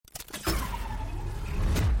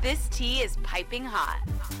This tea is piping hot.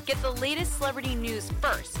 Get the latest celebrity news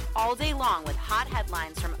first all day long with hot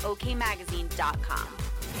headlines from okmagazine.com.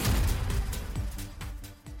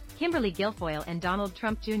 Kimberly Guilfoyle and Donald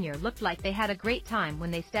Trump Jr. looked like they had a great time when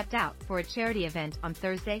they stepped out for a charity event on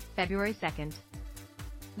Thursday, February 2nd.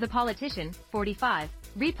 The politician, 45,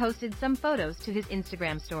 reposted some photos to his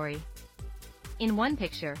Instagram story. In one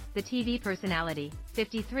picture, the TV personality,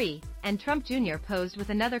 53, and Trump Jr. posed with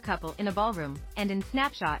another couple in a ballroom, and in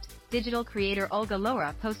Snapshot, digital creator Olga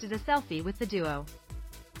Laura posted a selfie with the duo.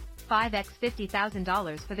 5x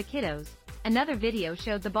 $50,000 for the kiddos. Another video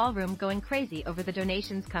showed the ballroom going crazy over the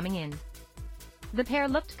donations coming in. The pair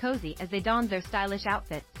looked cozy as they donned their stylish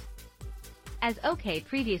outfits. As OK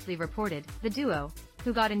previously reported, the duo,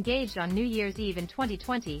 who got engaged on New Year's Eve in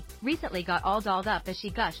 2020, recently got all dolled up as she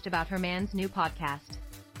gushed about her man's new podcast.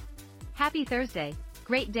 Happy Thursday,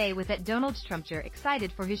 great day with Donald Trump Jr.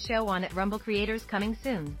 excited for his show on Rumble creators coming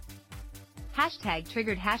soon.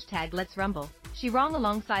 #triggered #Let's Rumble. She wrong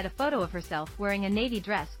alongside a photo of herself wearing a navy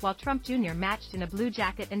dress while Trump Jr. matched in a blue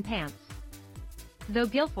jacket and pants. Though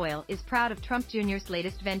Guilfoyle is proud of Trump Jr.'s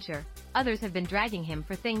latest venture, others have been dragging him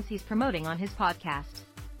for things he's promoting on his podcast.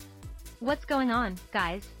 What's going on,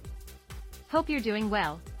 guys? Hope you're doing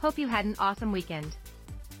well, hope you had an awesome weekend.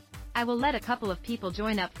 I will let a couple of people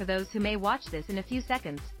join up for those who may watch this in a few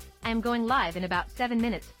seconds. I am going live in about 7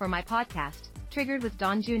 minutes for my podcast, Triggered with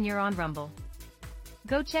Don Jr. on Rumble.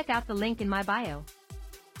 Go check out the link in my bio.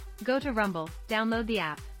 Go to Rumble, download the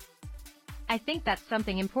app. I think that's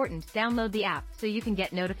something important, download the app so you can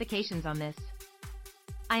get notifications on this.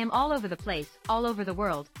 I am all over the place, all over the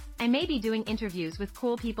world. I may be doing interviews with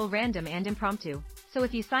cool people random and impromptu, so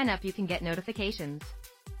if you sign up you can get notifications.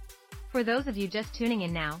 For those of you just tuning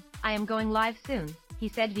in now, I am going live soon, he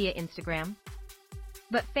said via Instagram.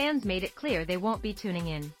 But fans made it clear they won't be tuning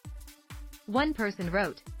in. One person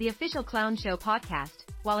wrote, the official clown show podcast,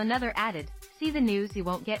 while another added, see the news you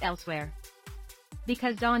won't get elsewhere.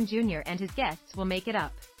 Because Don Jr. and his guests will make it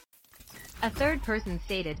up. A third person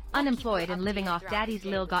stated, unemployed and living off daddy's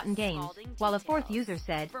ill-gotten gains, while a fourth user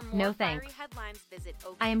said, no thanks.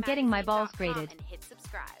 I am getting my balls graded.